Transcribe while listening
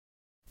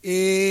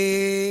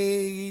Amen.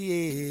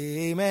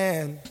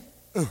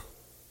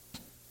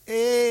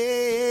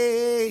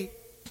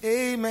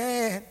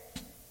 Amen.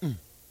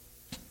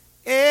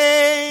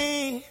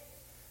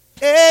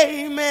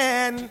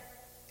 Amen.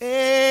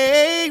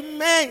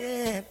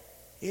 Amen.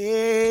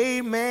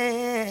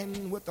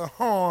 Amen. With the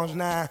horns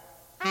now.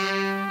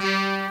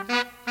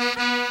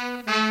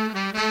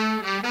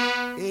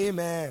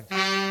 Amen.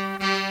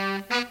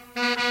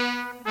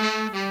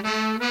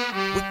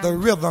 With the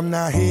rhythm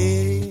now.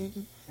 Hey.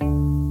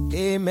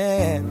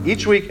 Amen.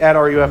 Each week at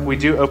RUF, we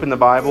do open the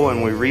Bible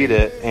and we read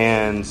it,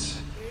 and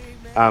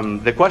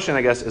the question,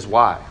 I guess, is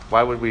why?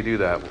 Why would we do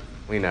that?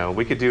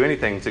 We could do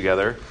anything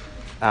together.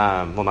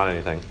 Well, not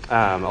anything.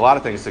 A lot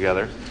of things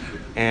together.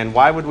 And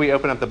why would we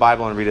open up the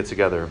Bible and read it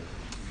together?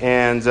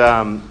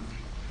 And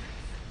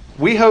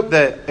we hope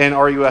that in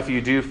RUF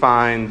you do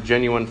find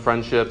genuine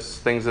friendships,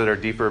 things that are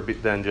deeper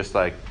than just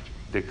like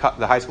the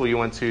high school you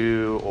went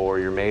to or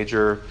your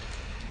major.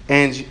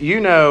 And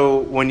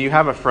when you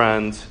have a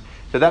friend,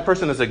 that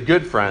person is a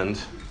good friend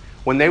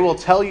when they will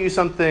tell you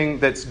something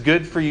that's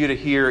good for you to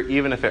hear,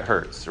 even if it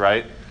hurts,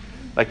 right?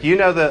 Like,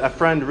 that a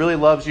friend really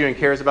loves you and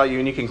cares about you,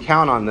 and you can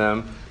count on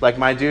them. Like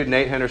my dude,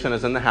 Nate Henderson,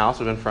 is in the house.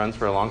 We've been friends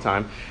for a long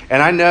time.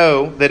 And I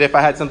know that if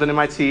I had something in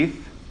my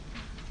teeth,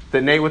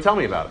 that Nate would tell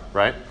me about it,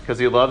 right? Because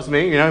he loves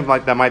me.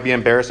 Like that might be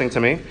embarrassing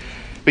to me.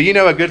 But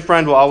a good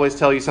friend will always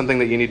tell you something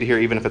that you need to hear,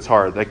 even if it's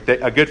hard. Like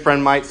a good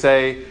friend might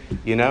say,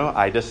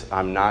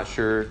 I'm not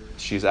sure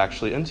she's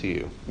actually into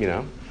you,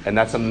 And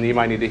that's something you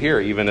might need to hear,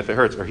 even if it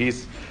hurts, or I'm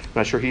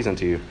not sure he's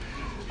into you.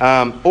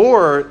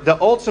 Or the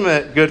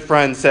ultimate good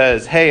friend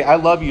says, hey, I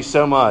love you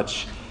so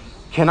much.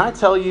 Can I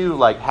tell you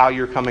how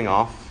you're coming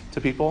off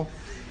to people?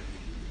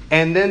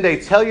 And then they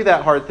tell you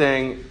that hard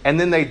thing, and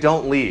then they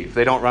don't leave.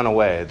 They don't run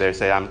away. They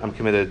say, I'm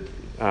committed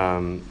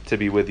to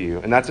be with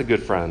you. And that's a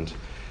good friend.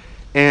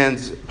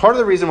 And part of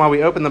the reason why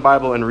we open the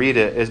Bible and read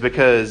it is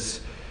because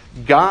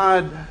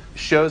God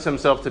shows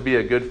himself to be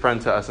a good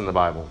friend to us in the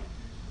Bible.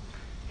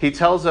 He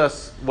tells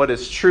us what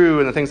is true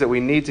and the things that we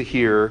need to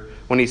hear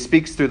when he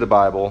speaks through the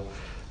Bible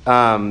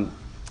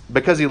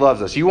because he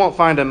loves us. You won't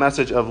find a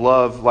message of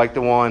love like the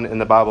one in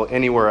the Bible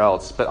anywhere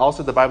else, but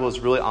also the Bible is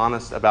really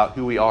honest about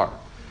who we are.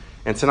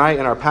 And tonight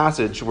in our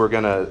passage, we're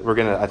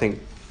gonna I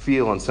think,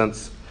 feel and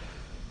sense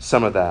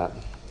some of that.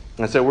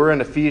 And so we're in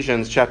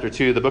Ephesians chapter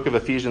 2. The book of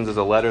Ephesians is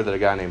a letter that a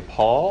guy named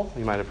Paul,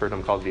 you might have heard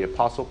him called the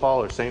Apostle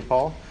Paul or St.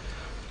 Paul,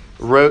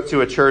 wrote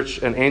to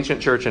an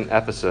ancient church in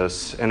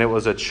Ephesus. And it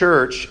was a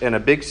church in a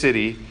big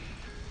city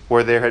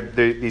where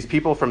these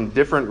people from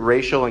different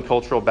racial and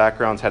cultural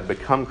backgrounds had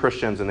become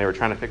Christians, and they were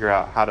trying to figure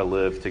out how to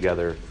live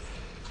together,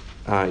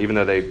 even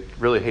though they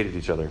really hated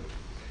each other.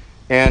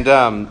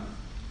 And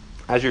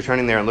as you're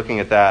turning there and looking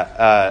at that,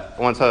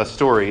 I want to tell a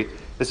story.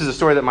 This is a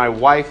story that my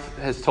wife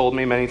has told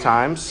me many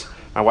times.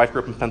 My wife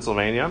grew up in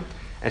Pennsylvania,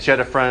 and she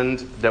had a friend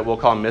that we'll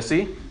call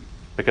Missy,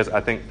 because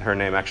I think her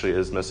name actually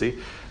is Missy.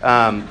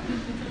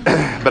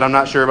 But I'm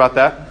not sure about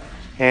that.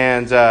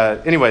 And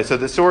anyway, so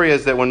the story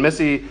is that when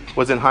Missy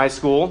was in high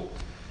school,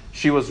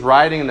 she was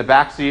riding in the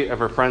backseat of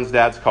her friend's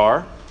dad's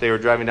car. They were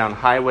driving down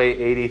Highway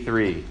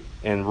 83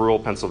 in rural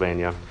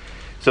Pennsylvania.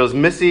 So it was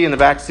Missy in the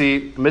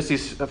backseat,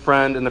 Missy's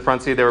friend in the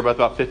front seat. They were both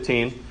about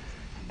 15.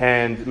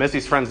 And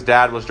Missy's friend's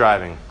dad was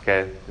driving.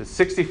 Okay,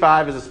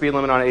 65 is the speed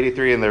limit on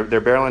 83, and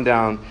they're barreling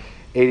down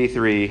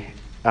 83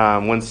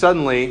 when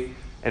suddenly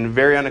and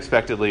very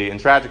unexpectedly and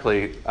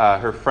tragically,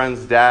 her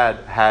friend's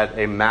dad had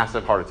a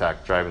massive heart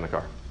attack driving the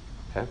car.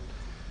 Okay,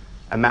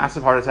 a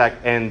massive heart attack,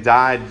 and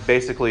died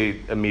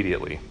basically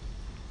immediately.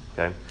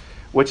 Okay,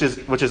 which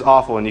is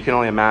awful, and you can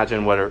only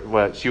imagine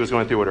what she was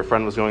going through, what her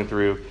friend was going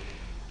through.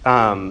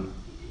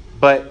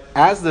 But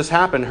as this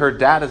happened, her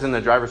dad is in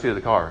the driver's seat of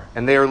the car,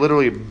 and they are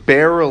literally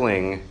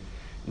barreling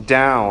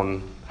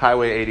down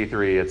Highway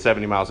 83 at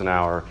 70 miles an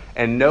hour,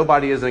 and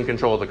nobody is in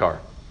control of the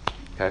car.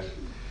 Okay?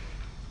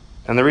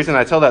 And the reason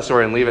I tell that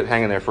story and leave it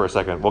hanging there for a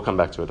second, we'll come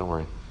back to it, don't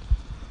worry,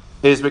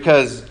 is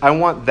because I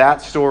want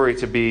that story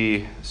to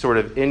be sort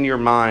of in your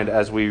mind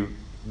as we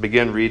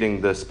begin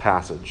reading this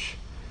passage.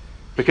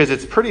 Because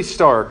it's pretty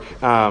stark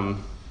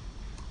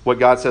what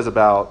God says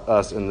about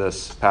us in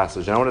this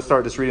passage. And I want to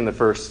start just reading the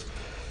first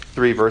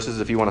 3 verses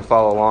if you want to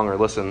follow along or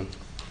listen.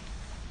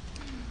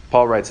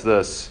 Paul writes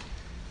this: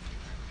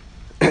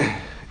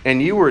 "And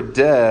you were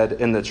dead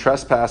in the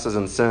trespasses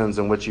and sins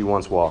in which you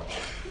once walked,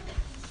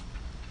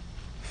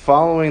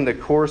 following the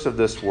course of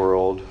this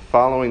world,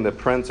 following the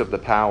prince of the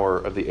power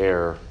of the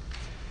air,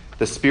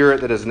 the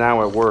spirit that is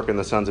now at work in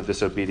the sons of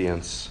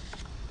disobedience,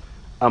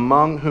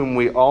 among whom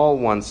we all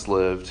once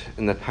lived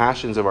in the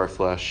passions of our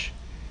flesh,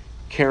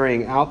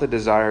 carrying out the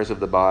desires of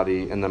the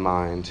body and the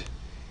mind,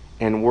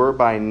 and were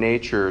by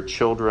nature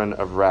children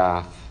of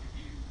wrath,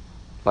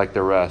 like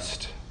the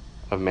rest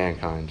of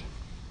mankind."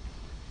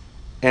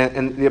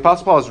 And the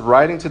Apostle Paul is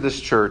writing to this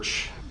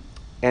church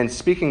and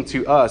speaking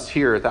to us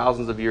here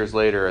thousands of years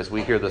later as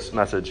we hear this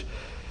message.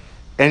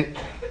 And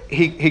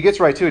he gets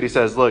right to it. He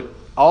says, look,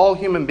 all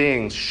human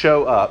beings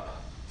show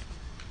up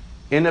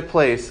in a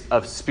place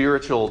of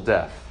spiritual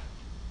death.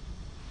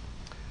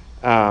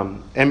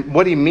 And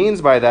what he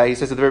means by that, he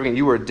says at the very beginning,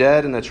 you were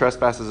dead in the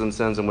trespasses and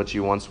sins in which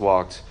you once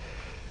walked.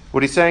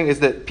 What he's saying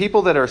is that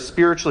people that are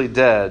spiritually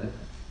dead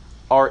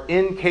are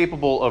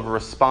incapable of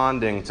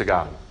responding to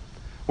God.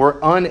 We're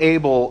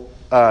unable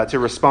to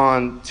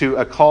respond to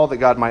a call that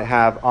God might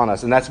have on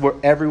us. And that's where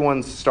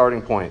everyone's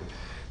starting point.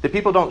 That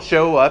people don't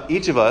show up,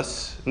 each of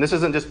us, and this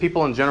isn't just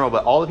people in general,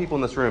 but all the people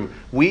in this room,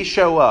 we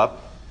show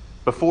up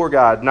before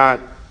God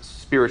not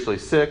spiritually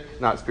sick,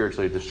 not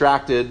spiritually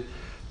distracted,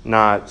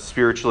 not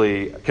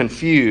spiritually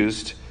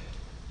confused,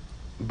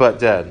 but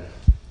dead.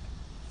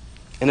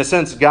 In a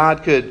sense,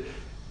 God could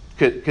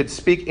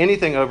speak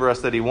anything over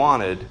us that he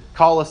wanted,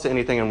 call us to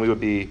anything, and we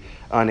would be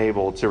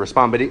unable to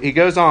respond. But he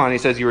goes on, he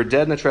says, you were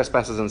dead in the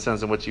trespasses and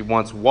sins in which you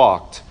once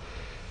walked.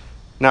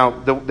 Now,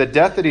 the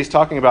death that he's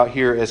talking about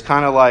here is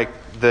kind of like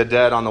the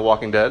dead on The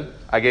Walking Dead.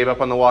 I gave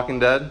up on The Walking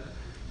Dead,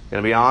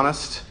 going to be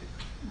honest,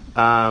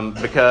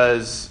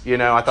 because,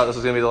 I thought this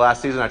was going to be the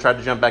last season. I tried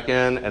to jump back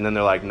in, and then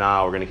they're like,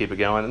 nah, we're going to keep it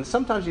going. And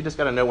sometimes you just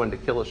got to know when to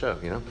kill a show,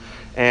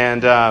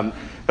 And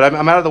but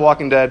I'm out of The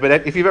Walking Dead.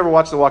 But if you've ever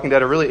watched The Walking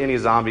Dead or really any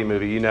zombie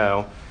movie, you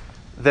know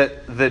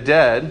that the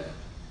dead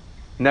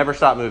never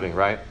stop moving,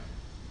 right?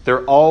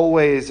 They're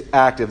always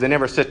active. They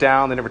never sit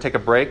down. They never take a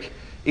break.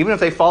 Even if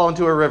they fall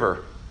into a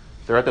river,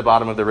 they're at the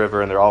bottom of the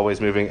river and they're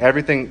always moving.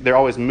 They're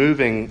always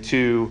moving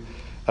to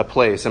a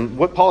place. And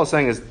what Paul is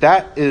saying is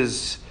that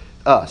is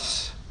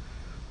us.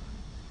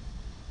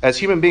 As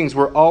human beings,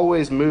 we're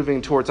always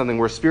moving towards something.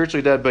 We're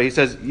spiritually dead, but he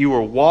says you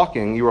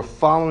were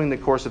following the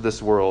course of this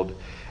world.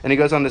 And he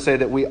goes on to say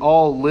that we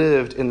all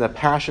lived in the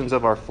passions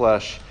of our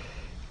flesh,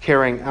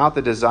 carrying out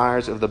the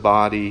desires of the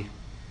body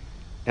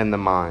and the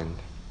mind.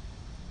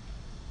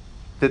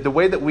 That the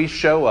way that we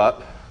show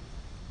up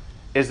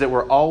is that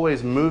we're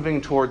always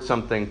moving towards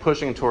something,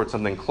 pushing towards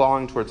something,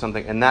 clawing towards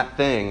something, and that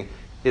thing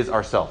is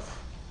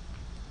ourself.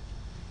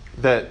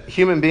 That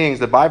human beings,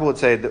 the Bible would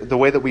say, the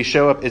way that we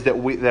show up is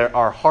that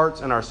our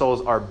hearts and our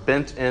souls are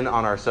bent in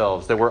on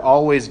ourselves, that we're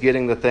always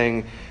getting the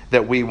thing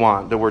that we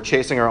want, that we're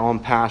chasing our own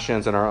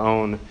passions and our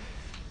own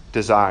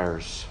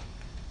desires.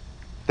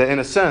 That in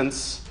a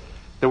sense,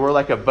 that we're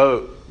like a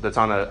boat that's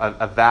on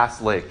a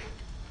vast lake.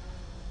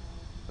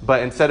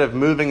 But instead of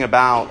moving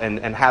about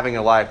and having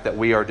a life, that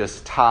we are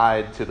just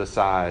tied to the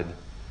side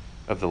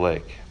of the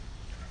lake.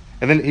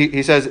 And then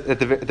he says at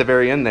the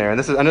very end there,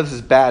 and I know this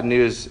is bad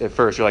news at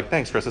first. You're like,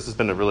 thanks, Chris. This has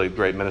been a really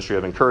great ministry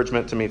of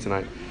encouragement to me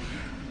tonight.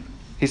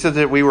 He says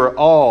that we were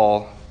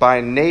all,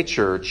 by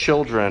nature,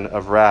 children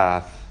of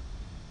wrath,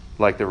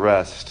 like the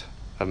rest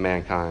of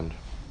mankind.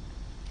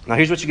 Now,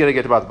 here's what you got to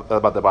get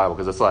about the Bible,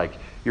 because it's like,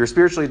 you're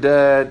spiritually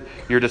dead,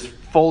 you're just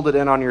folded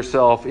in on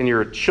yourself, and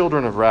you're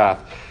children of wrath.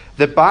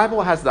 The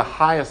Bible has the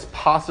highest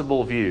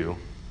possible view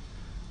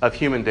of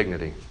human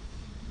dignity.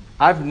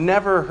 I've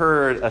never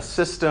heard a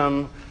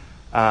system,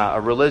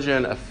 a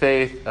religion, a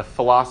faith, a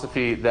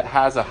philosophy that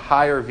has a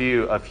higher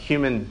view of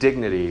human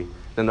dignity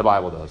than the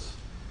Bible does.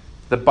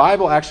 The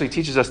Bible actually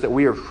teaches us that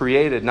we are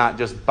created not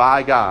just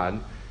by God,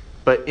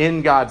 but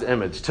in God's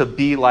image, to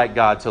be like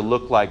God, to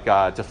look like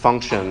God, to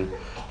function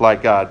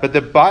like God. But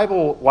the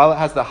Bible, while it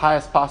has the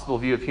highest possible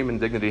view of human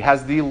dignity,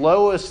 has the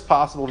lowest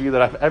possible view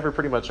that I've ever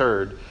pretty much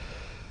heard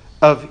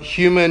of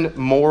human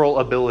moral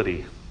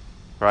ability,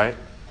 right?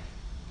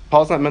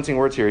 Paul's not mincing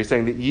words here. He's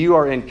saying that you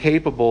are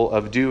incapable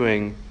of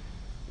doing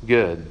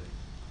good.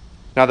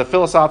 Now, the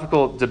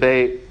philosophical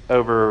debate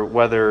over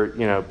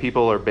whether,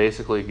 people are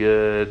basically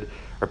good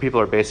or people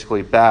are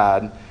basically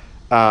bad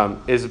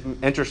is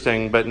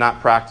interesting, but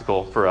not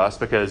practical for us,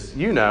 because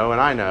and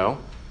I know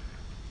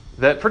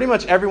that pretty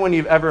much everyone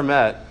you've ever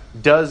met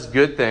does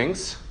good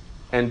things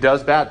and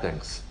does bad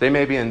things. They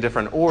may be in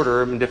different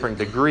order, in different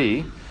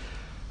degree.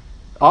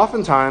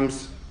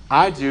 Oftentimes,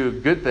 I do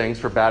good things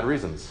for bad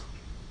reasons,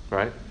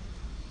 right?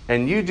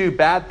 And you do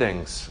bad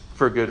things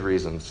for good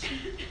reasons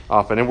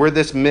often. And we're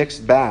this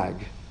mixed bag.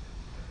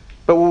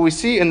 But what we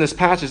see in this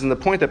passage, and the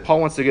point that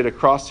Paul wants to get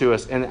across to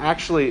us, and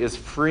actually is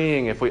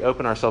freeing if we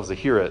open ourselves to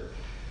hear it,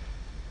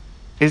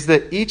 is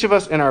that each of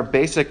us in our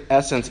basic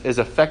essence is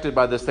affected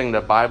by this thing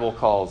the Bible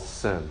calls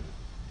sin.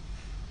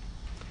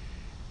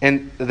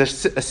 And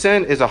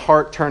sin is a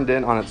heart turned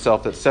in on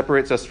itself that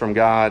separates us from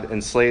God,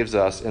 enslaves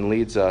us, and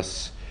leads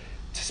us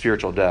to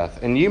spiritual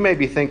death. And you may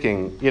be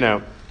thinking,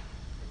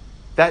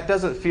 that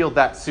doesn't feel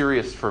that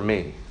serious for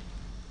me.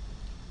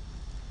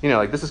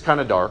 This is kind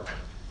of dark,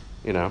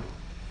 But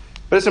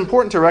it's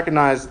important to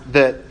recognize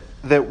that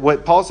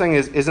what Paul's saying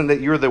isn't that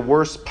you're the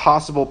worst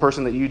possible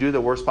person, that you do the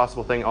worst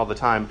possible thing all the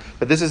time,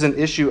 but this is an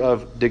issue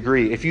of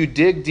degree. If you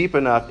dig deep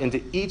enough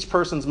into each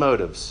person's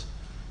motives,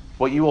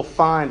 what you will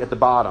find at the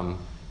bottom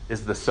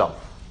is the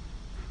self.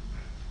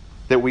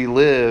 That we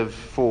live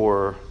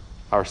for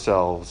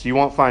ourselves. You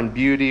won't find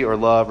beauty or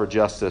love or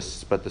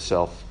justice, but the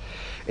self.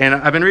 And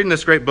I've been reading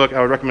this great book.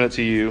 I would recommend it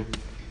to you.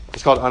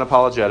 It's called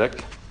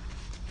Unapologetic.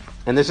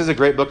 And this is a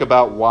great book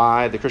about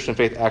why the Christian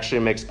faith actually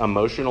makes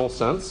emotional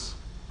sense.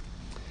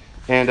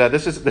 And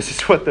this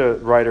is what the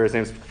writer, his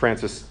name's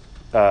Francis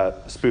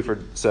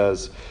Spuford,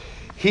 says.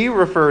 he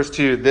refers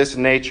to this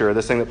nature,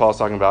 this thing that Paul's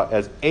talking about,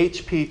 as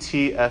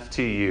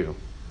HPTFTU.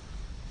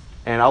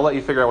 And I'll let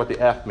you figure out what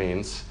the F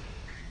means.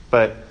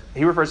 But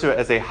he refers to it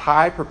as a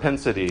high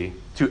propensity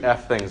to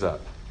F things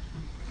up.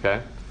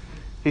 Okay?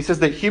 He says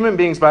that human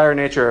beings by our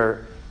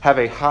nature have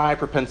a high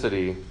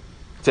propensity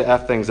to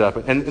F things up.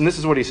 And this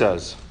is what he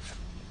says.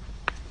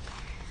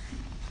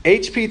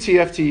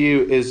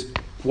 HPTFTU is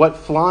what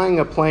flying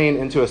a plane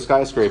into a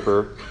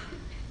skyscraper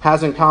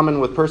has in common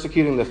with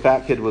persecuting the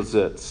fat kid with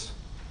zits.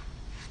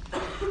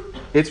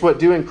 It's what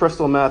doing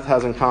crystal meth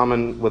has in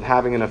common with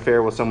having an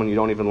affair with someone you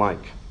don't even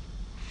like.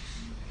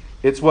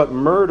 It's what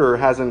murder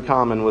has in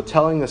common with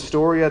telling a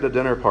story at a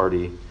dinner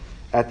party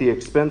at the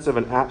expense of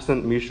an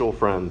absent mutual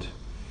friend.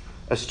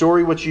 A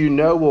story which you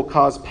know will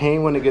cause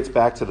pain when it gets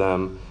back to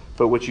them,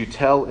 but which you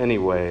tell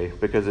anyway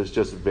because it's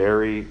just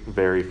very,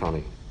 very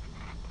funny.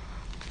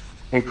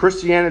 And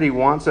Christianity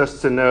wants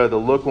us to know the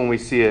look when we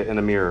see it in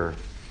a mirror,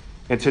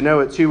 and to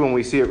know it too when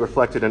we see it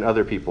reflected in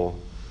other people.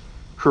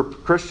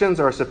 Christians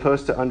are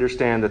supposed to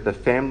understand that the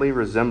family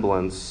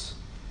resemblance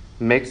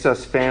makes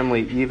us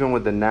family even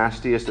with the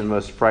nastiest and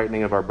most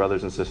frightening of our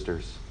brothers and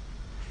sisters.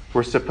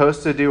 We're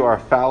supposed to do our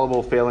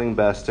fallible, failing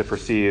best to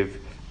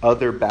perceive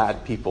other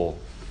bad people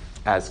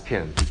as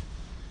kin,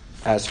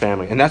 as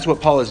family. And that's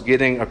what Paul is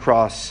getting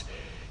across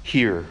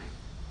here.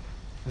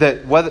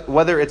 That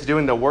whether it's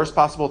doing the worst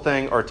possible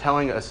thing or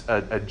telling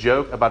a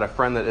joke about a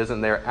friend that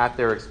isn't there at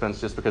their expense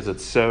just because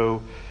it's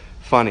so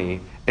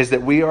funny, is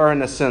that we are,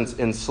 in a sense,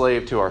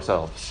 enslaved to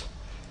ourselves.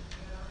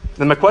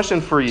 Then my question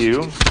for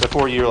you,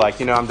 before you're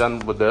like, I'm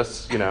done with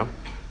this,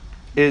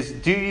 is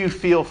do you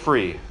feel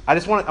free? I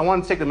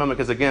want to take the moment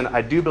because, again,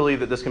 I do believe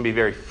that this can be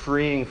very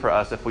freeing for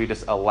us if we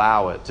just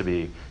allow it to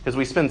be. Because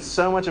we spend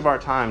so much of our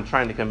time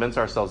trying to convince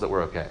ourselves that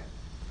we're okay.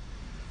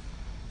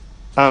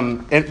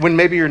 And when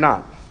maybe you're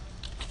not.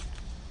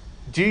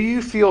 Do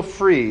you feel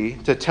free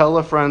to tell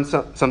a friend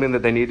something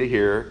that they need to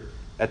hear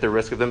at the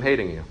risk of them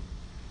hating you?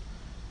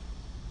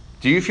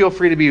 Do you feel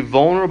free to be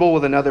vulnerable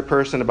with another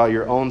person about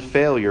your own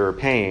failure or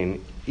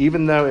pain,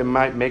 even though it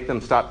might make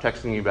them stop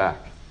texting you back?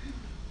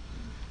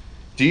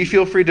 Do you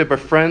feel free to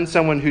befriend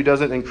someone who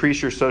doesn't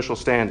increase your social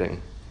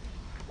standing?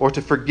 Or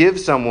to forgive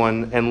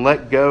someone and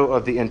let go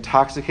of the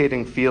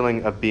intoxicating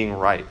feeling of being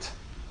right?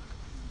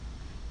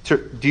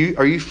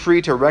 Are you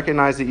free to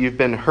recognize that you've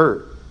been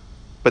hurt,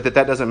 but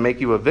that doesn't make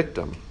you a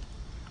victim?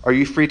 Are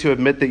you free to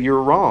admit that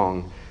you're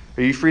wrong?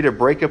 Are you free to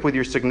break up with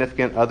your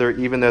significant other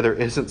even though there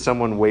isn't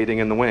someone waiting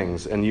in the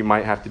wings and you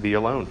might have to be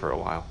alone for a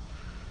while?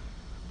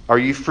 Are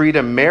you free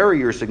to marry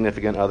your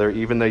significant other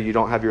even though you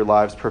don't have your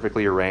lives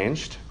perfectly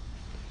arranged?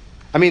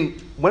 I mean,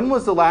 when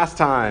was the last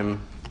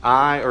time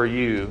I or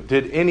you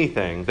did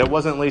anything that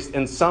wasn't at least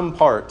in some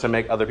part to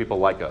make other people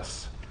like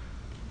us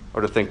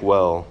or to think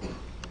well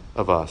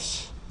of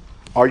us?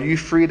 Are you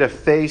free to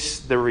face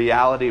the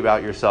reality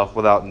about yourself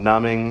without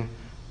numbing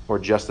or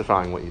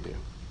justifying what you do?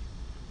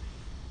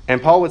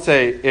 And Paul would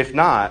say, if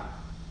not,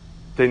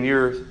 then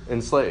you're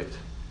enslaved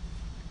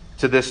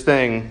to this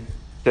thing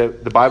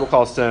that the Bible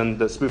calls sin,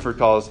 that Spooford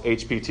calls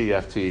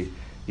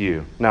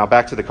HPTFTU. Now,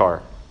 back to the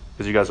car,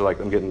 because you guys are like,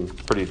 I'm getting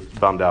pretty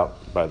bummed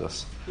out by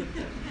this.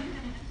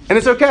 And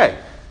it's okay.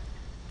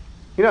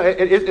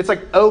 It's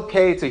like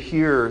okay to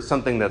hear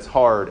something that's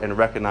hard and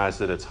recognize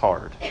that it's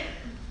hard.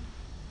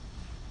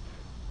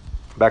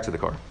 Back to the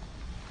car.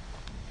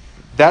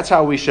 That's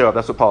how we show up.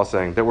 That's what Paul's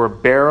saying. That we're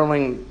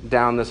barreling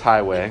down this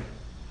highway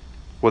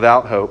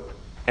without hope,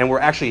 and we're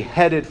actually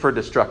headed for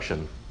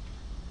destruction.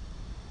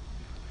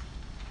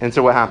 And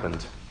so what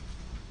happened?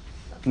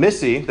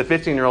 Missy, the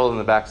 15-year-old in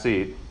the back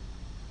seat,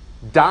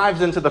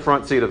 dives into the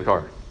front seat of the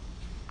car.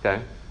 Okay?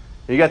 And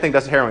you got to think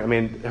that's harrowing. I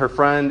mean, her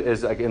friend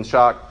is like in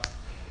shock.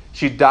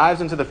 She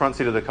dives into the front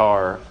seat of the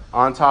car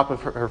on top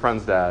of her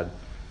friend's dad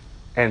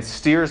and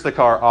steers the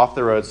car off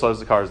the road, slows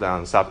the cars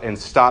down, and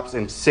stops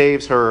and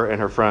saves her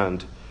and her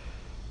friend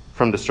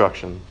from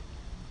destruction.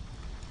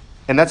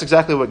 And that's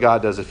exactly what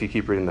God does if you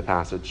keep reading the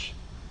passage.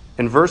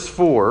 In verse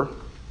 4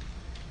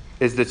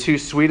 is the two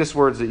sweetest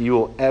words that you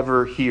will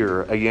ever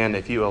hear, again,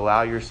 if you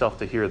allow yourself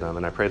to hear them,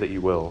 and I pray that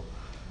you will.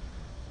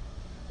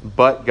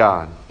 But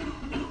God. I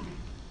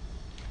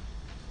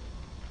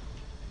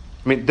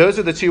mean, those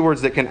are the two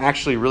words that can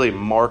actually really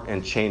mark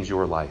and change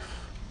your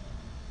life.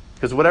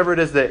 Because whatever it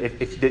is that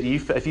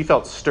if you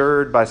felt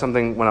stirred by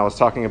something when I was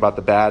talking about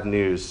the bad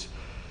news,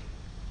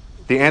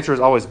 the answer is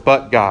always,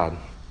 but God.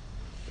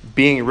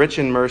 Being rich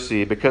in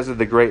mercy because of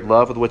the great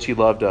love with which he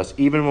loved us,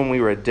 even when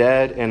we were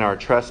dead in our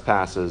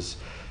trespasses,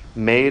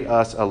 made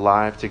us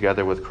alive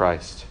together with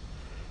Christ.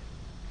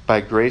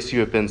 By grace you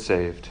have been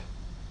saved.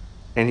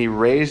 And he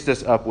raised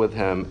us up with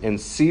him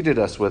and seated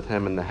us with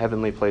him in the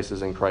heavenly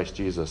places in Christ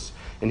Jesus.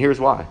 And here's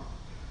why.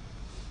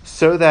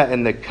 So that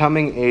in the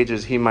coming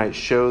ages he might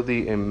show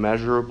the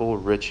immeasurable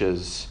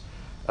riches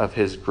of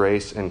his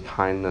grace and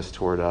kindness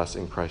toward us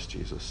in Christ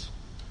Jesus.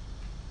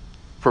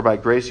 For by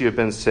grace you have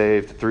been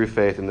saved through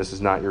faith, and this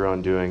is not your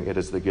own doing. It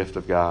is the gift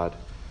of God,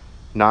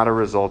 not a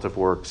result of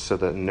works, so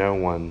that no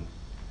one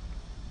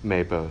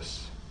may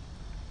boast.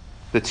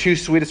 The two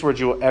sweetest words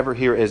you will ever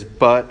hear is,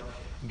 but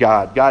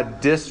God.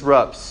 God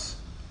disrupts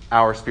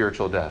our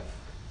spiritual death.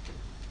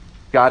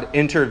 God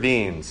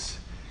intervenes.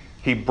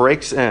 He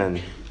breaks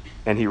in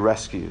and he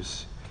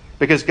rescues.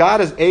 Because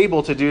God is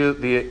able to do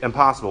the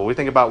impossible. We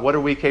think about what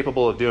are we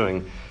capable of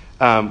doing?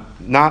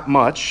 Not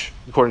much,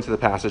 according to the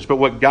passage. But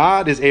what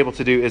God is able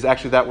to do is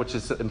actually that which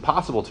is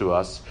impossible to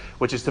us,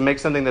 which is to make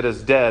something that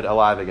is dead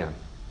alive again.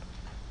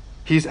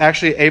 He's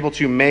actually able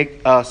to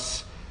make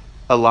us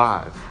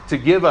alive, to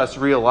give us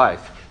real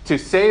life, to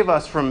save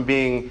us from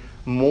being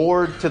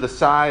moored to the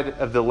side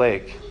of the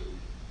lake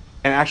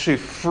and actually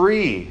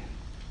free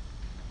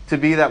to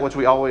be that which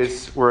we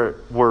always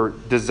were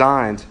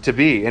designed to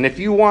be. And if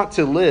you want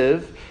to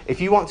live,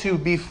 if you want to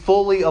be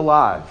fully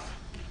alive,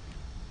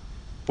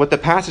 what the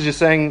passage is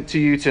saying to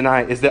you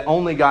tonight is that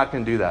only God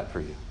can do that for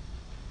you.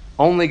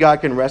 Only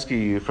God can rescue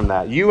you from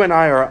that. You and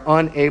I are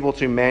unable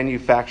to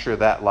manufacture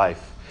that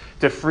life,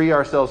 to free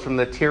ourselves from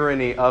the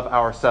tyranny of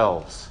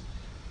ourselves.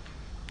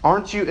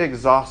 Aren't you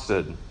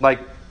exhausted? Like,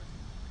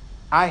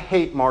 I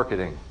hate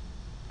marketing.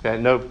 Okay,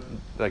 no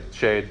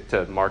shade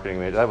to marketing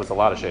majors. That was a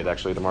lot of shade,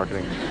 actually, to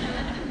marketing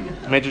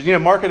majors.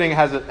 Marketing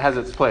has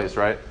its place,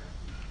 right?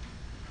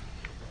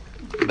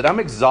 But I'm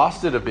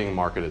exhausted of being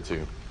marketed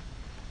to.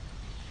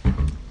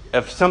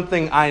 If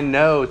something I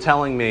know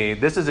telling me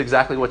this is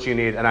exactly what you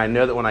need, and I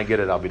know that when I get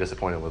it, I'll be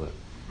disappointed with it.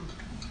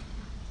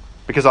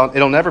 Because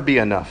it'll never be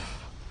enough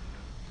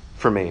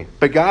for me.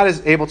 But God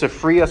is able to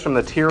free us from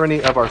the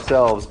tyranny of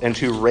ourselves and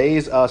to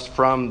raise us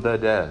from the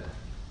dead.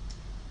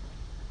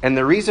 And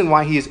the reason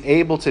why he's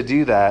able to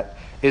do that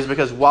is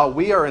because while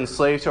we are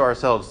enslaved to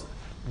ourselves,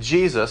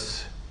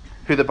 Jesus,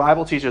 who the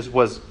Bible teaches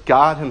was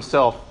God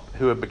himself,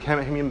 who had become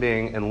a human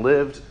being and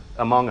lived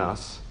among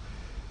us,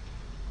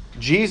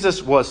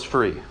 Jesus was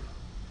free.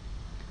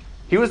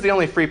 He was the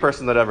only free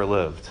person that ever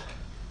lived.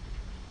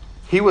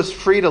 He was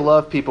free to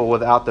love people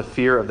without the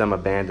fear of them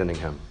abandoning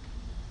him,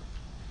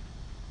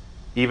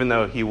 even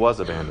though he was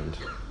abandoned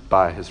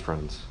by his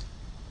friends.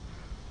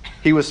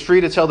 He was free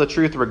to tell the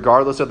truth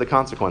regardless of the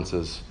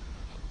consequences.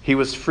 He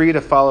was free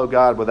to follow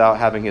God without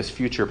having his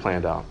future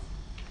planned out.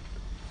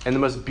 And the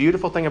most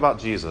beautiful thing about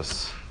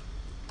Jesus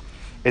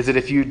is that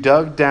if you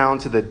dug down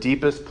to the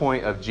deepest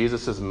point of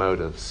Jesus'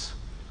 motives,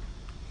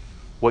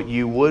 what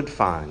you would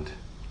find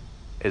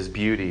is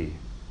beauty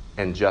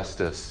and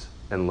justice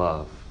and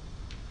love.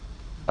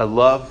 A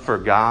love for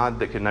God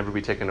that could never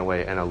be taken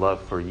away, and a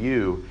love for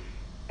you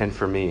and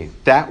for me.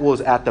 That was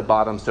at the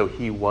bottom, so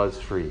he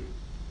was free.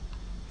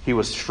 He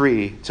was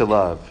free to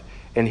love.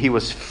 And he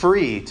was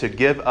free to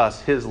give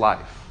us his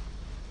life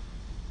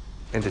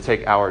and to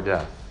take our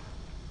death.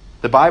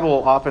 The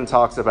Bible often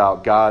talks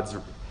about God's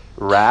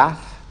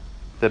wrath,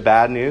 the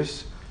bad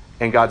news,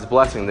 and God's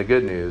blessing, the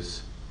good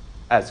news,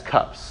 as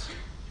cups.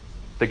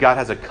 That God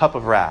has a cup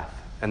of wrath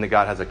and that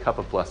God has a cup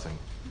of blessing.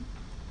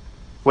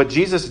 What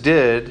Jesus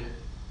did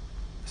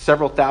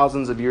several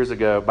thousands of years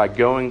ago by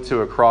going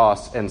to a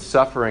cross and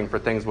suffering for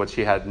things which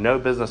he had no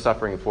business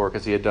suffering for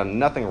because he had done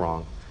nothing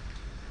wrong,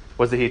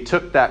 was that he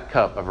took that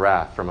cup of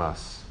wrath from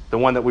us, the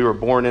one that we were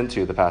born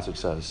into, the passage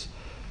says,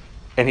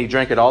 and he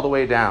drank it all the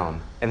way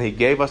down, and he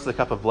gave us the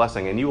cup of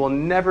blessing. And you will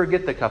never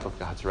get the cup of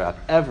God's wrath,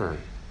 ever,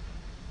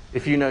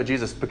 if you know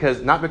Jesus,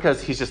 not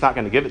because he's just not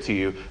going to give it to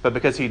you, but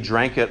because he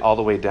drank it all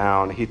the way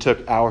down. He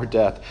took our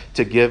death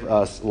to give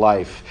us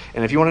life.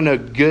 And if you want to know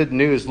good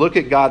news, look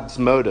at God's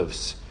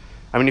motives.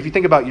 I mean, if you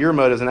think about your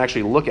motives and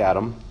actually look at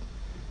them,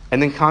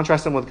 and then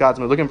contrast them with God's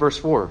motives. Look in verse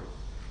 4.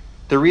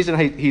 The reason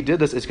he did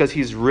this is because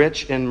he's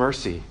rich in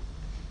mercy.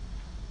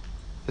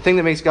 The thing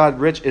that makes God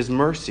rich is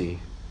mercy.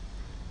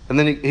 And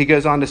then he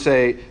goes on to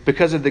say,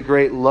 because of the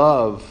great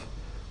love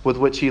with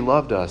which he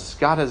loved us.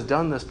 God has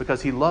done this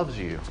because he loves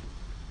you.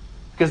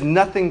 Because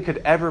nothing could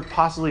ever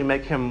possibly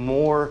make him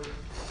more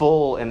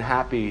full and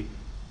happy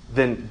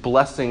than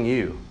blessing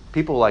you.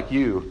 People like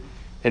you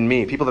and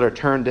me. People that are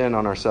turned in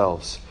on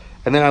ourselves.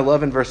 And then I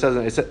love in verse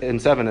 7,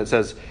 it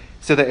says,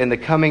 so that in the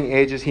coming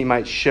ages he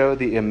might show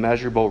the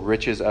immeasurable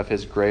riches of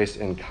his grace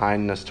and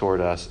kindness toward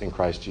us in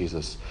Christ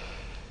Jesus.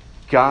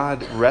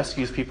 God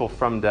rescues people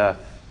from death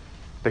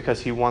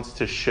because he wants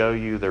to show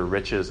you the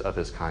riches of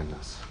his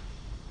kindness.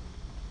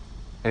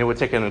 And it would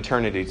take an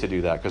eternity to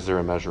do that because they're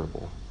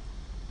immeasurable.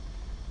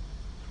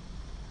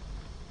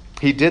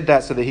 He did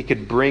that so that he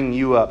could bring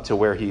you up to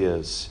where he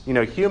is.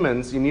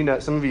 Humans,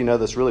 and some of you know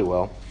this really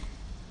well,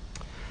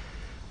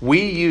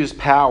 we use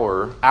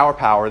power, our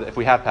power, if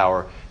we have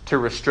power, to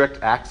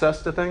restrict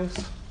access to things,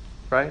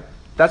 right?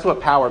 That's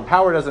what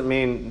power doesn't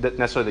mean that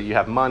necessarily that you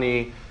have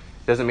money,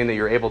 doesn't mean that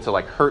you're able to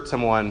hurt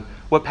someone.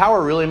 What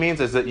power really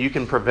means is that you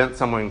can prevent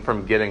someone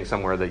from getting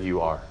somewhere that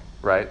you are,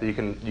 right? That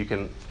you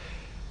can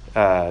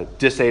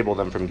disable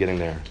them from getting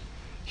there.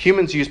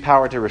 Humans use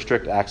power to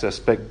restrict access,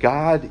 but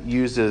God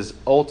uses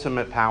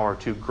ultimate power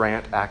to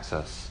grant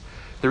access.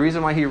 The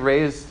reason why he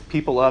raised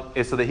people up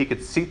is so that he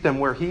could seat them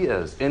where he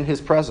is, in his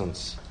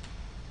presence.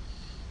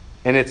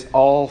 And it's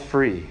all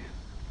free.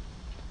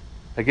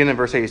 Again, in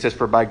verse 8, he says,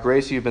 for by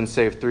grace you've been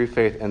saved through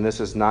faith, and this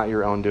is not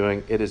your own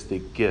doing. It is the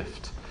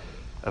gift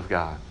of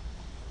God.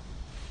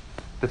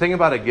 The thing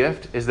about a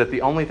gift is that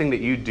the only thing that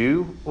you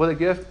do with a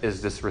gift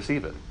is just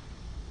receive it.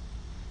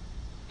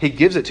 He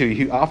gives it to you.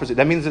 He offers it.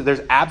 That means that there's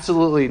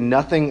absolutely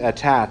nothing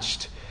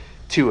attached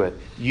to it.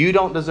 You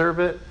don't deserve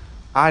it.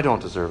 I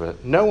don't deserve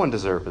it. No one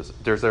deserves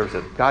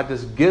it. God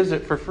just gives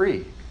it for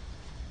free.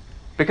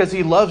 Because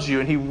he loves you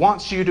and he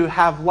wants you to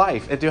have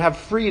life and to have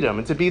freedom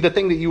and to be the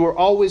thing that you were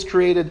always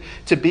created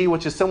to be,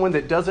 which is someone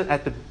that doesn't,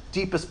 at the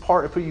deepest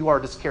part of who you are,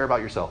 just care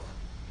about yourself.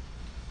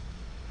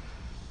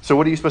 So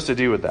what are you supposed to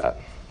do with that?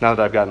 Now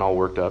that I've gotten all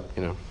worked up,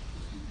 I'm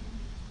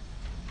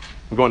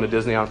going to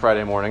Disney on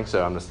Friday morning,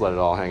 so I'm just let it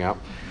all hang out.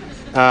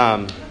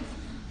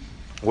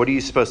 What are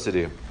you supposed to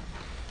do?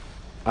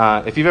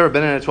 If you've ever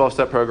been in a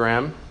 12-step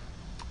program,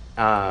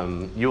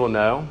 you will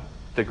know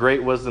the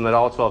great wisdom that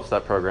all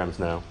 12-step programs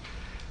know,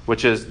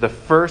 which is the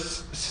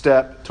first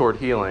step toward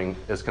healing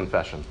is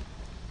confession.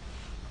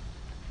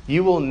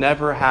 You will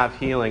never have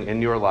healing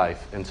in your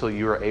life until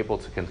you are able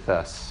to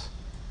confess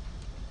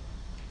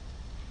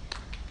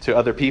to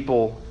other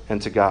people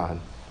and to God.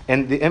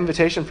 And the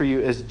invitation for you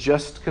is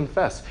just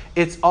confess.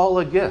 It's all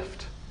a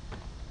gift.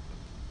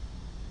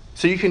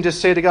 So you can just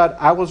say to God,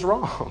 I was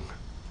wrong.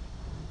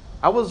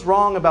 I was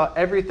wrong about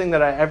everything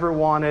that I ever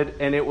wanted,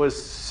 and it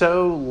was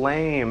so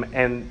lame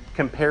and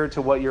compared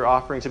to what you're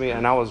offering to me,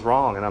 and I was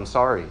wrong, and I'm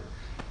sorry.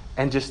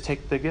 And just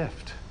take the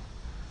gift.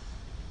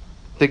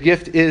 The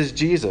gift is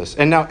Jesus.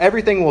 And now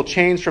everything will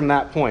change from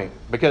that point,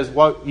 because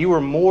while you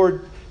were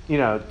more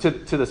to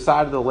the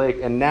side of the lake,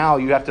 and now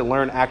you have to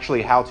learn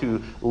actually how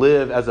to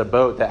live as a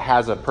boat that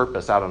has a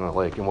purpose out on the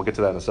lake, and we'll get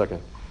to that in a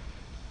second.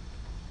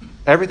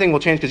 Everything will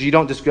change because you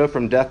don't just go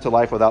from death to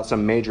life without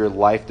some major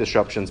life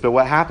disruptions. But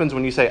what happens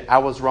when you say, I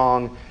was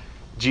wrong,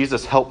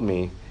 Jesus helped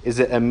me, is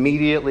that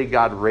immediately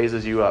God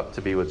raises you up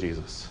to be with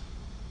Jesus.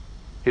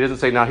 He doesn't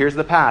say, now here's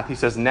the path. He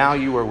says, now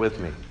you are with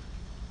me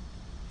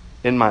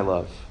in my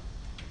love.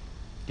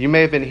 You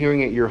may have been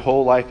hearing it your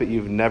whole life, but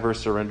you've never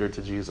surrendered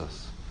to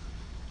Jesus.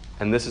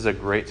 And this is a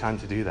great time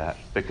to do that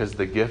because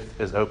the gift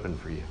is open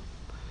for you.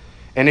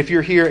 And if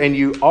you're here and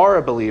you are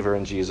a believer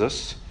in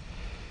Jesus,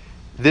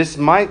 this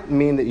might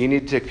mean that you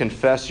need to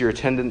confess your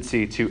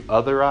tendency to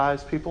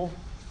otherize people,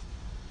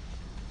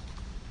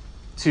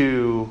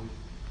 to,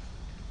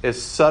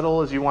 as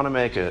subtle as you want to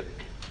make it,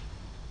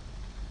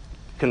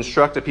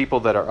 construct a people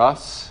that are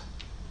us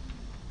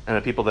and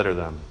a people that are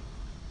them.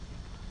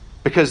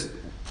 Because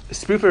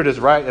Spooford is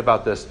right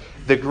about this.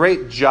 The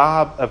great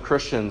job of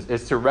Christians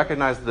is to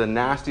recognize the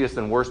nastiest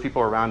and worst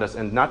people around us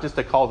and not just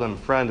to call them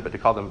friend, but to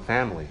call them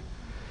family.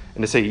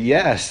 And to say,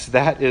 yes,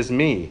 that is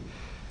me.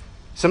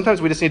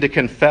 Sometimes we just need to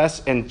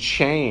confess and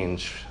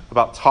change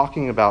about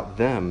talking about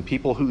them,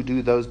 people who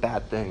do those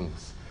bad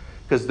things.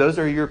 Because those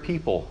are your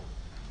people.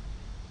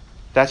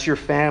 That's your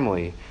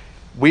family.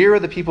 We are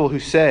the people who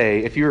say,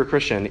 if you're a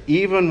Christian,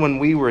 even when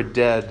we were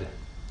dead,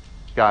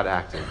 God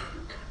acted.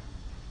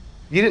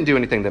 You didn't do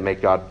anything to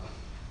make God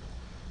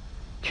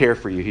care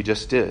for you. He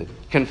just did.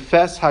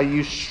 Confess how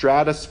you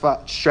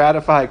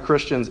stratify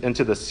Christians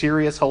into the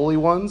serious holy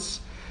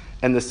ones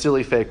and the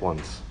silly fake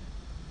ones.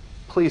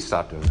 Please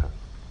stop doing that.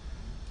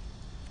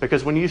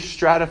 Because when you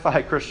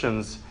stratify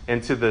Christians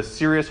into the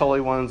serious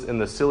holy ones and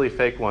the silly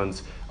fake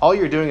ones, all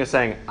you're doing is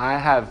saying, I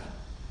have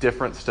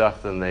different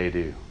stuff than they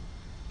do.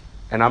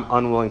 And I'm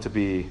unwilling to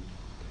be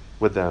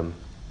with them.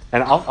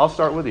 And I'll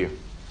start with you.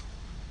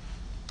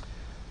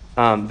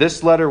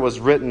 This letter was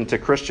written to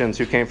Christians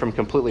who came from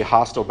completely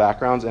hostile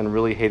backgrounds and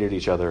really hated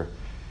each other,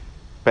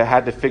 but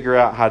had to figure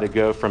out how to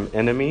go from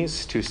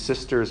enemies to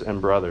sisters and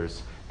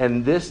brothers.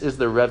 And this is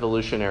the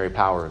revolutionary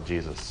power of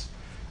Jesus.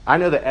 I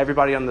know that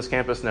everybody on this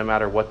campus, no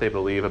matter what they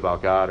believe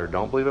about God or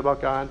don't believe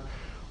about God,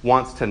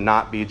 wants to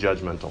not be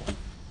judgmental,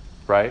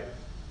 right?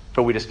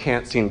 But we just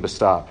can't seem to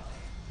stop.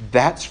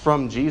 That's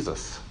from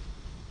Jesus.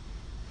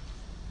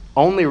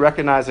 Only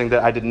recognizing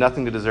that I did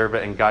nothing to deserve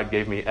it and God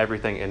gave me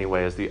everything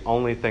anyway is the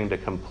only thing to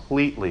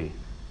completely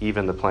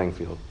even the playing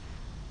field.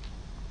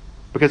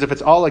 Because if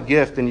it's all a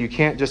gift, then you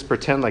can't just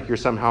pretend like you're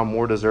somehow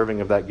more deserving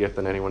of that gift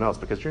than anyone else,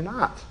 because you're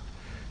not.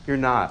 You're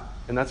not.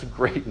 And that's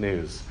great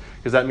news,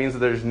 because that means that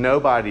there's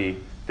nobody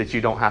that you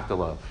don't have to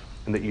love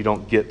and that you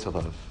don't get to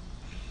love.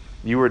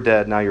 You were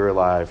dead, now you're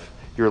alive.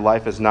 Your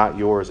life is not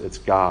yours, it's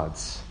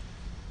God's.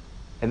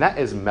 And that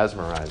is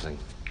mesmerizing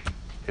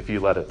if you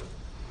let it.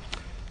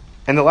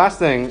 And the last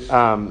thing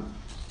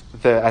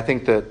that I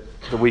think that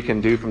we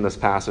can do from this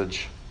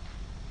passage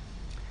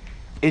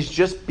is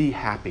just be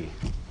happy.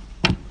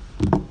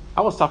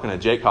 I was talking to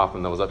Jake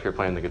Hoffman that was up here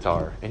playing the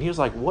guitar, and he was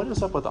like, what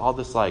is up with all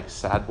this like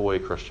sad boy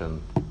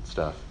Christian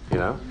stuff, you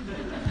know?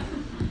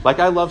 Like,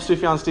 I love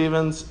Sufjan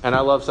Stevens, and I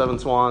love Seven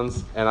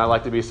Swans, and I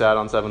like to be sad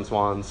on Seven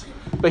Swans.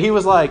 But he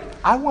was like,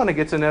 I want to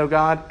get to know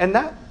God, and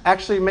that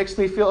actually makes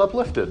me feel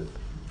uplifted.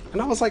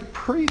 And I was like,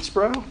 preach,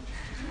 bro.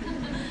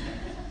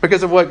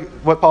 Because of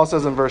what Paul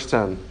says in verse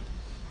 10.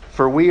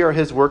 For we are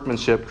his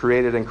workmanship,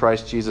 created in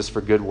Christ Jesus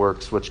for good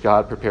works, which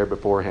God prepared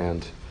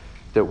beforehand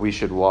that we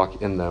should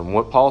walk in them.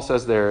 What Paul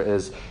says there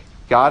is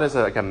God is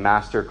like a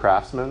master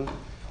craftsman,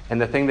 and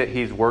the thing that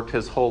he's worked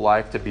his whole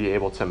life to be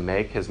able to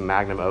make his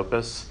magnum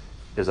opus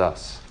is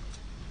us.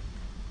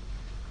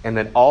 and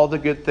that all the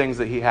good things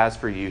that he has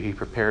for you, he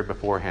prepared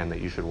beforehand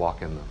that you should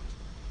walk in them.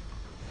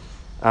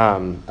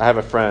 I have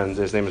a friend,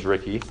 his name is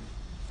Ricky.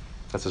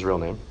 That's his real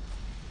name.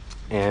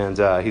 And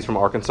he's from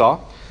Arkansas.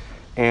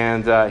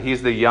 And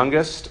he's the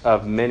youngest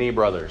of many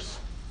brothers.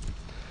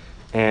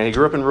 And he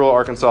grew up in rural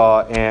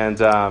Arkansas.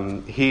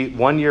 And he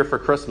 1 year for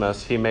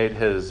Christmas, he made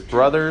his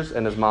brothers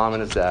and his mom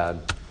and his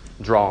dad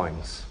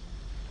drawings.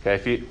 Okay,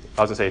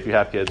 I was going to say if you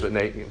have kids, but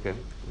Nate, okay,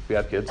 if you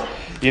have kids,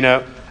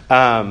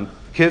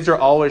 kids are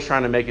always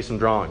trying to make you some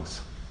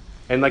drawings.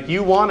 And like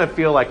you want to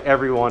feel like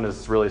everyone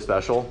is really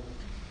special,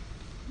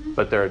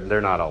 but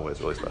they're not always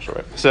really special,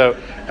 right?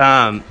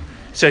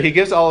 So he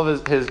gives all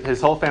of his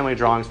whole family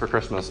drawings for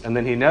Christmas, and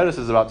then he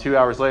notices about 2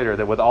 hours later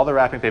that with all the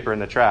wrapping paper in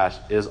the trash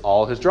is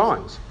all his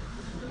drawings.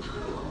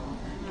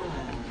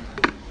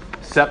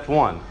 Except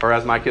one, or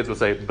as my kids would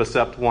say,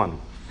 except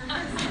one.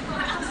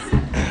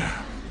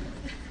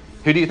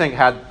 Who do you think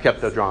had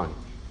kept the drawing?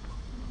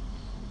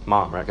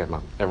 Mom, right? Okay,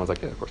 Mom. Everyone's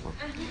like, yeah, of course, Mom.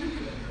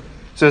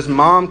 So his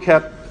mom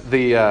kept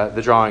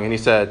the drawing, and he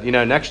said,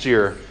 next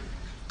year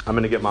I'm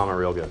going to get Mom a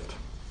real gift.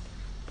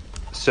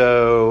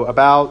 So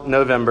about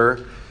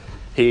November,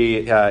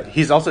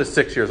 he's also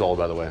 6 years old,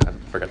 by the way. I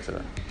forgot to say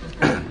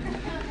that.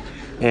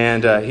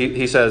 And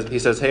he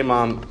says, hey,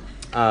 Mom,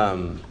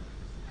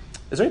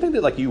 is there anything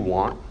that like you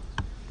want?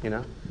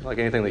 Like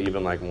anything that you've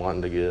been like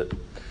wanting to get?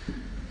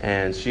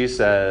 And she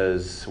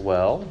says,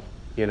 well,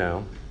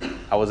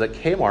 I was at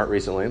Kmart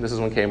recently. This is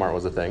when Kmart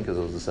was a thing because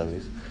it was the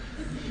 70s.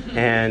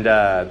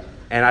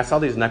 And I saw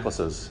these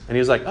necklaces. And he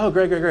was like, oh,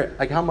 great.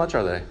 Like, how much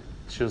are they?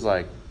 She was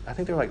like, I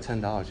think they're like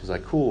 $10. She's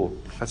like, cool.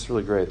 That's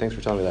really great. Thanks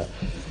for telling me that.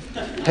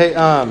 Hey,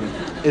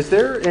 is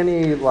there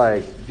any,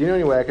 do you know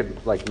any way I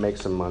could, make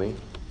some money?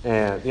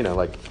 And,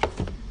 like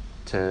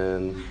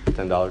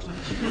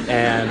 $10.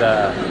 And,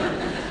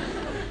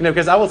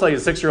 because I will tell you,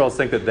 6-year-olds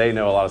think that they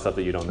know a lot of stuff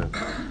that you don't know.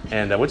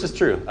 And, which is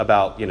true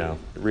about,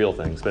 real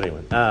things. But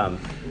anyway.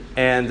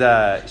 And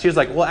she was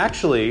like, well,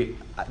 actually,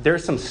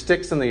 there's some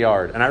sticks in the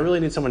yard. And I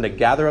really need someone to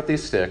gather up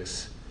these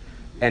sticks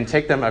and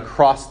take them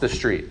across the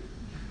street.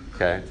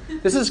 Okay?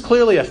 This is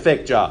clearly a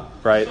fake job,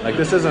 right? Like,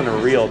 this isn't a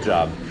real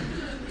job.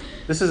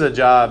 This is a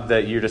job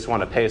that you just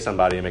want to pay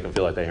somebody and make them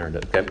feel like they earned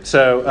it. Okay?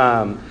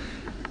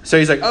 So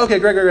he's like, okay,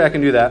 great, I can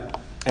do that.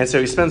 And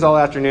so he spends all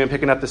afternoon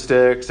picking up the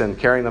sticks and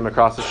carrying them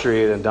across the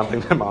street and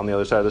dumping them on the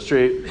other side of the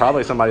street,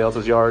 probably somebody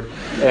else's yard.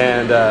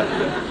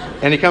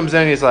 And he comes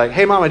in and he's like,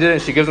 hey, Mom, I did it.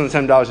 And she gives him the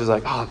 $10. She's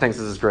like, oh, thanks,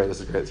 this is great.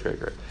 It's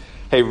great.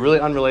 Hey, really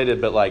unrelated,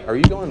 but are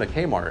you going to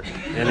Kmart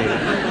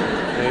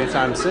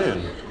anytime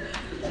soon?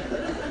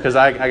 Because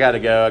I got to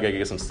go. I got to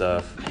get some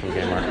stuff from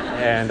Kmart.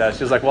 And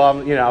she was like, well,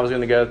 I was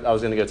going to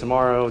go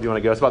tomorrow. Do you want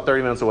to go? It's about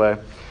 30 minutes away.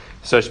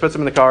 So she puts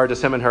him in the car,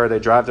 just him and her. They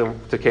drive to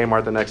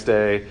Kmart the next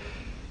day.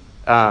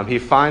 He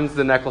finds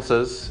the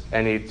necklaces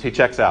and he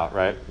checks out,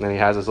 right? And then he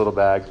has his little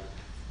bag.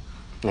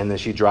 And then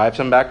she drives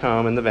him back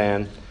home in the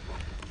van.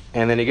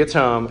 And then he gets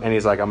home and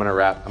he's like, I'm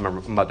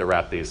about to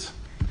wrap these.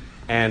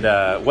 And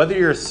whether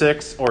you're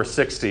 6 or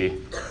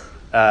 60,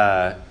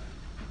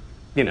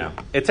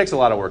 it takes a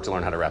lot of work to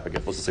learn how to wrap a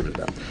gift. Let's just leave it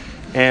at that.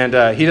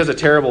 And he does a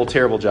terrible,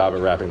 terrible job at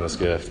wrapping this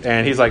gift.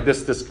 And he's like,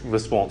 this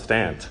won't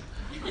stand.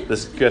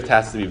 This gift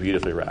has to be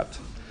beautifully wrapped.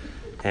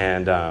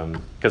 And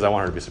because I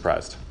want her to be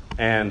surprised.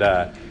 And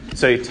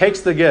so he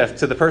takes the gift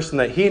to the person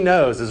that he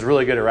knows is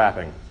really good at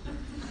wrapping,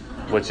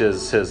 which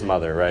is his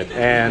mother, right?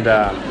 And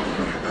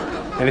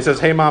he says,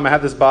 hey, Mom, I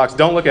have this box.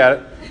 Don't look at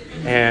it.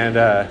 And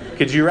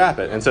could you wrap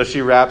it? And so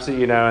she wraps it,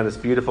 in this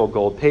beautiful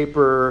gold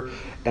paper.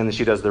 And then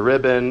she does the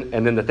ribbon.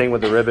 And then the thing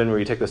with the ribbon where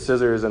you take the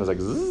scissors and it's like,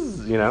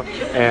 zzz,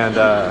 and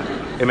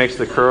it makes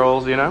the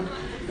curls,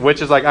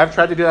 which is like, I've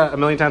tried to do that a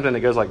million times and it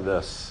goes like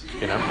this,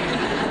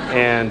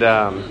 And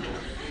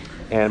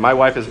my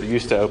wife is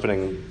used to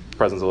opening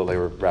presents that they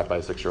were wrapped by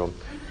a 6-year-old.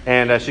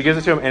 And she gives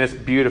it to him, and it's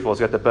beautiful.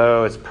 It's got the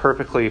bow. It's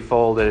perfectly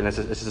folded, and it's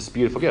just this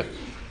beautiful gift.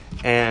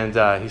 And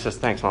he says,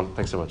 thanks, Mom.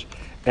 Thanks so much.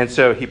 And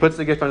so he puts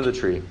the gift under the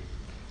tree.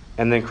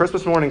 And then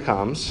Christmas morning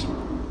comes.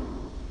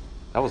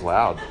 That was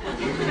loud.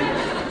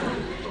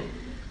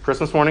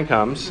 Christmas morning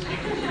comes.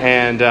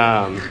 And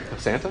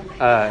Santa?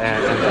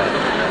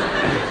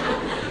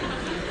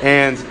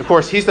 And, of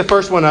course, he's the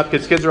first one up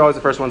because kids are always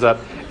the first ones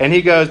up. And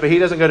he goes, but he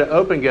doesn't go to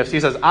open gifts.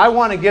 He says, I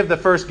want to give the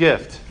first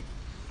gift.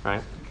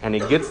 Right? And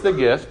he gets the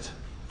gift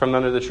from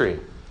under the tree.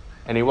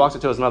 And he walks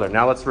it to his mother.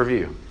 Now let's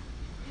review.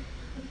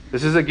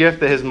 This is a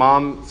gift that his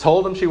mom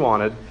told him she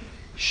wanted.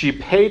 She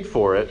paid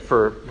for it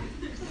for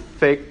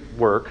fake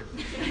work.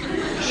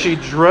 She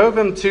drove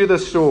him to the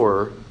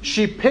store.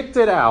 She picked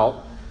it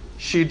out.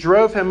 She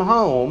drove him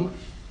home.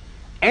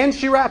 And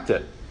she wrapped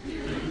it.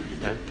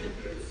 Okay?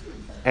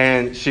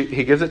 And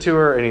he gives it to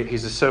her, and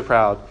he's just so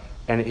proud.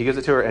 And he gives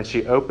it to her, and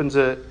she opens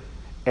it,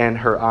 and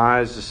her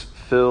eyes just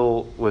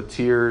fill with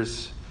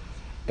tears.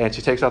 And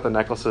she takes out the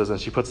necklaces, and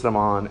she puts them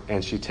on,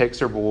 and she takes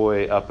her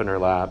boy up in her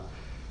lap,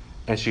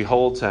 and she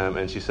holds him,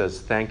 and she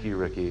says, thank you,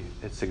 Ricky.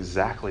 It's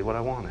exactly what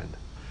I wanted.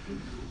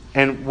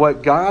 And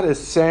what God is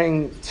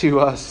saying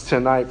to us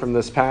tonight from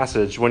this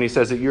passage, when he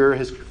says that you're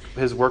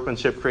his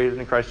workmanship created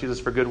in Christ Jesus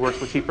for good works,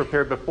 which he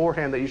prepared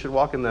beforehand that you should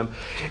walk in them,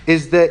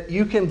 is that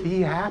you can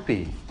be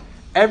happy.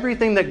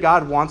 Everything that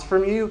God wants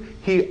from you,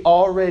 he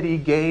already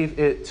gave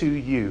it to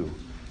you.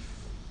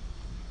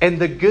 And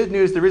the good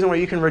news, the reason why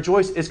you can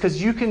rejoice is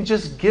because you can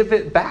just give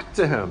it back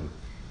to him.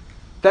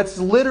 That's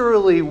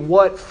literally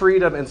what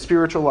freedom and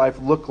spiritual life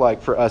look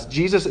like for us.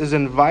 Jesus is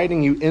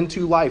inviting you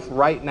into life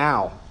right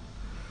now,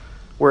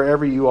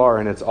 wherever you are,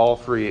 and it's all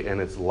free, and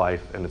it's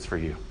life, and it's for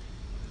you.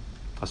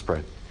 Let's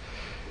pray.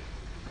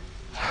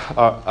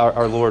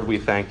 Our Lord, we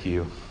thank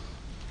you.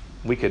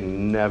 We could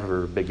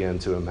never begin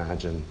to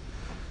imagine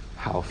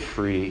how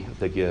free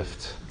the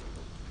gift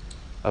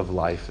of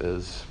life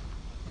is.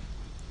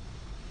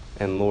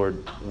 And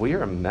Lord, we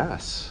are a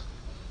mess.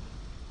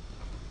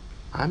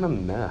 I'm a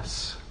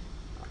mess.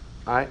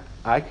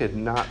 I could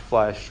not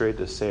fly straight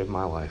to save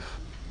my life.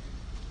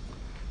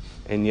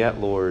 And yet,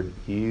 Lord,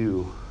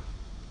 you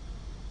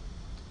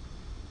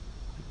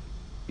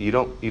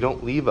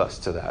don't leave us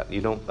to that.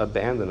 You don't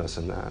abandon us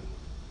in that.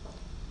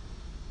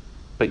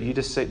 But you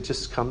just say,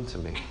 just come to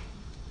me.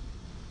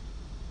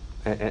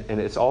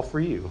 And it's all for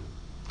you.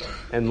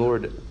 And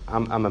Lord,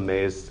 I'm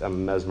amazed,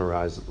 I'm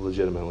mesmerized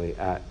legitimately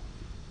at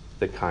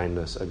the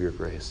kindness of your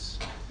grace.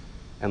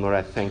 And Lord,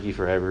 I thank you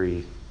for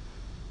every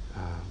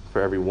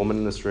woman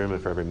in this room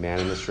and for every man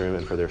in this room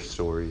and for their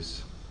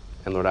stories.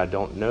 And Lord, I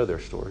don't know their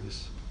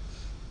stories,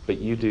 but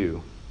you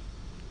do.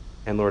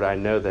 And Lord, I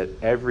know that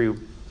every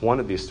one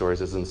of these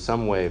stories is in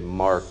some way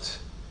marked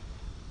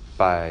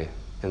by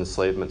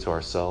enslavement to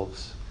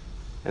ourselves.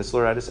 And so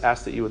Lord, I just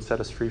ask that you would set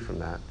us free from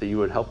that you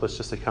would help us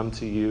just to come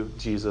to you,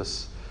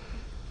 Jesus,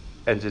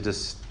 and to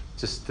just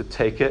to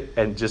take it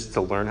and just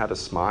to learn how to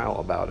smile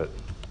about it.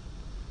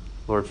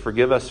 Lord,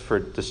 forgive us for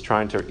just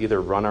trying to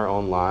either run our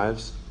own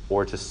lives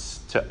or to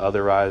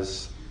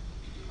otherize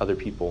other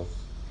people.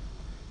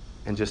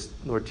 And just,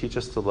 Lord, teach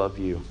us to love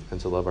you and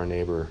to love our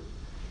neighbor.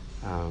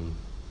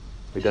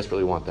 We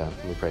desperately want that.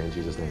 And we pray in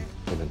Jesus' name.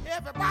 Amen.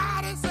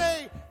 Everybody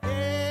say,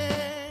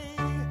 amen,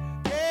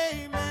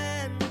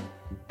 amen,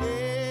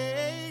 amen.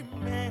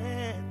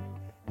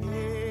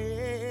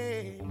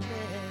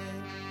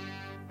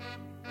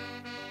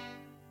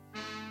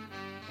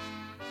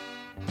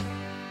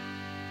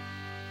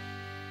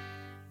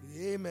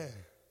 Amen.